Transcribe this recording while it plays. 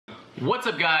What's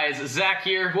up guys, Zach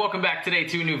here. Welcome back today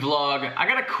to a new vlog. I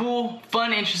got a cool,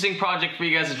 fun, interesting project for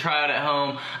you guys to try out at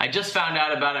home. I just found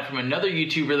out about it from another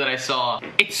YouTuber that I saw.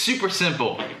 It's super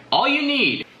simple. All you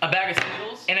need, a bag of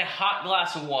Skittles and a hot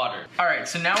glass of water. All right,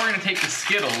 so now we're gonna take the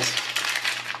Skittles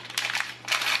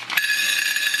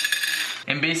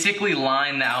and basically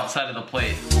line the outside of the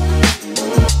plate.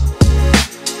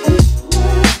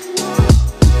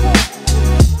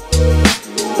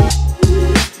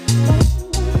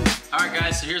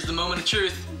 So here's the moment of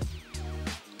truth.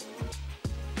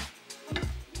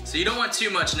 So you don't want too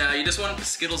much now, you just want the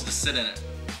Skittles to sit in it.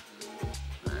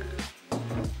 Right.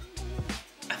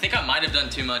 I think I might have done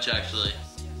too much actually,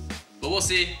 but we'll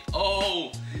see.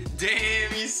 Oh,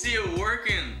 damn, you see it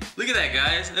working. Look at that,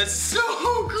 guys, that's so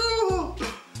cool.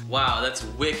 Wow, that's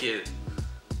wicked.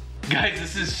 Guys,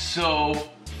 this is so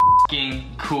f***ing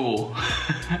cool.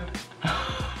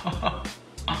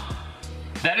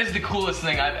 That is the coolest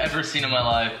thing I've ever seen in my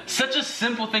life. Such a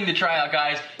simple thing to try out,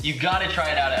 guys. You gotta try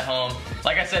it out at home.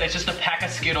 Like I said, it's just a pack of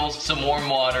Skittles, some warm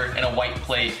water, and a white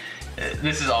plate.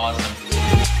 This is awesome.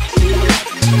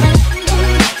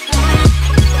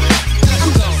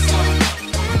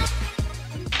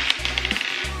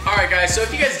 Alright guys, so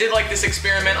if you guys did like this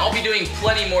experiment, I'll be doing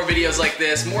plenty more videos like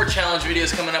this, more challenge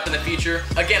videos coming up in the future.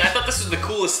 Again, I thought this was the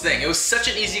coolest thing. It was such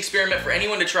an easy experiment for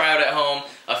anyone to try out at home.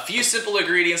 A few simple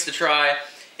ingredients to try.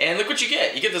 And look what you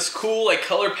get. You get this cool like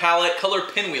color palette, color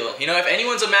pinwheel. You know, if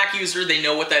anyone's a Mac user, they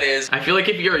know what that is. I feel like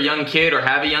if you're a young kid or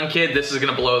have a young kid, this is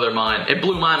gonna blow their mind. It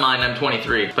blew my mind, I'm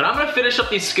 23. But I'm gonna finish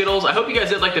up these Skittles. I hope you guys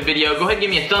did like the video. Go ahead and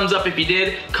give me a thumbs up if you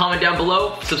did. Comment down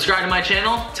below, subscribe to my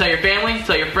channel, tell your family,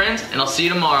 tell your friends, and I'll see you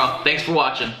tomorrow. Thanks for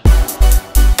watching.